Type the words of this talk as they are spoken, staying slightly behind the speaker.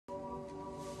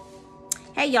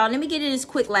Hey y'all, let me get in this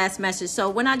quick last message. So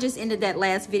when I just ended that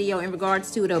last video in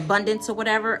regards to the abundance or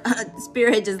whatever,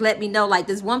 Spirit just let me know like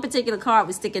this one particular card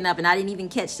was sticking up and I didn't even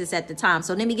catch this at the time.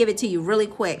 So let me give it to you really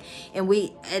quick. And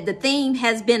the theme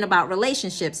has been about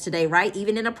relationships today, right?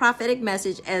 Even in a prophetic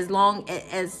message, as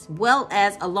well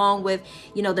as along with,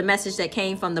 you know, the message that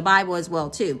came from the Bible as well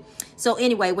too. So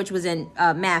anyway, which was in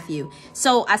Matthew.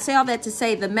 So I say all that to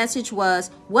say the message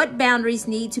was, what boundaries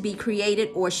need to be created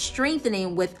or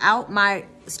strengthening within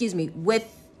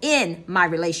my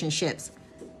relationships?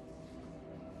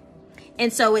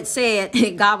 And so it said,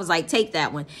 God was like, take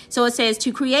that one. So it says,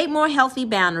 to create more healthy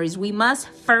boundaries, we must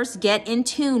first get in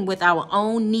tune with our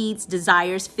own needs,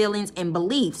 desires, feelings, and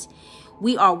beliefs.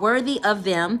 We are worthy of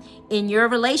them. In your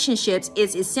relationships,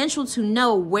 it's essential to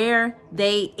know where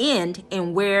they end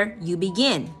and where you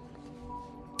begin.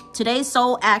 Today's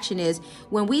soul action is,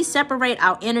 when we separate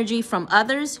our energy from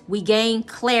others, we gain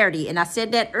clarity. And I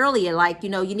said that earlier, like, you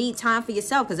know, you need time for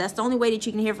yourself because that's the only way that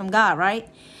you can hear from God, right?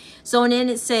 So and then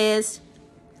it says,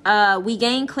 we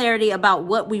gain clarity about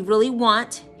what we really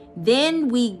want. Then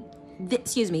we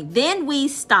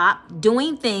stop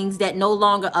doing things that no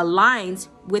longer aligns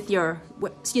with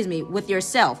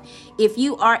yourself. If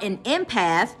you are an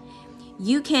empath,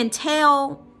 you can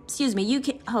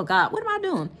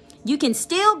you can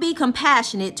still be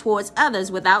compassionate towards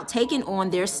others without taking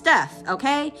on their stuff,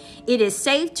 okay? It is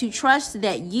safe to trust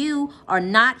that you are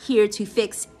not here to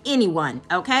fix anyone,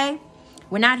 okay?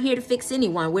 We're not here to fix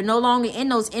anyone. We're no longer in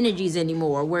those energies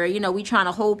anymore where, you know, we trying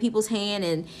to hold people's hand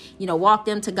and, you know, walk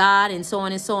them to God and so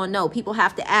on and so on. No, people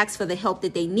have to ask for the help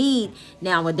that they need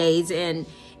nowadays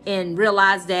and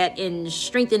realize that and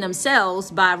strengthen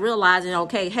themselves by realizing,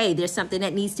 okay, hey, there's something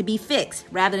that needs to be fixed,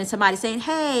 rather than somebody saying,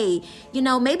 hey, you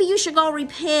know, maybe you should go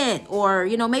repent, or,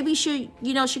 you know, maybe you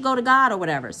should go to God or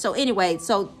whatever. So anyway,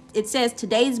 so it says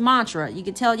today's mantra. You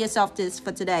can tell yourself this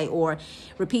for today or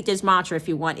repeat this mantra if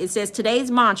you want. It says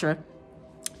today's mantra: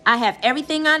 I have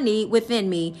everything I need within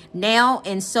me now,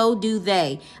 and so do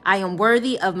they. I am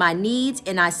worthy of my needs,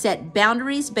 and I set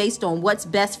boundaries based on what's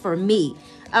best for me.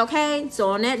 Okay,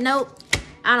 so on that note,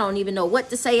 I don't even know what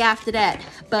to say after that.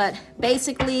 But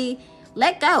basically,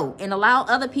 let go and allow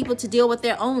other people to deal with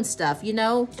their own stuff. You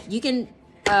know, you can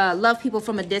love people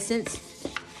from a distance.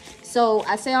 So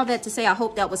I say all that to say I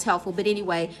hope that was helpful. But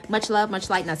anyway, much love, much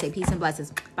light, and I say peace and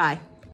blessings. Bye.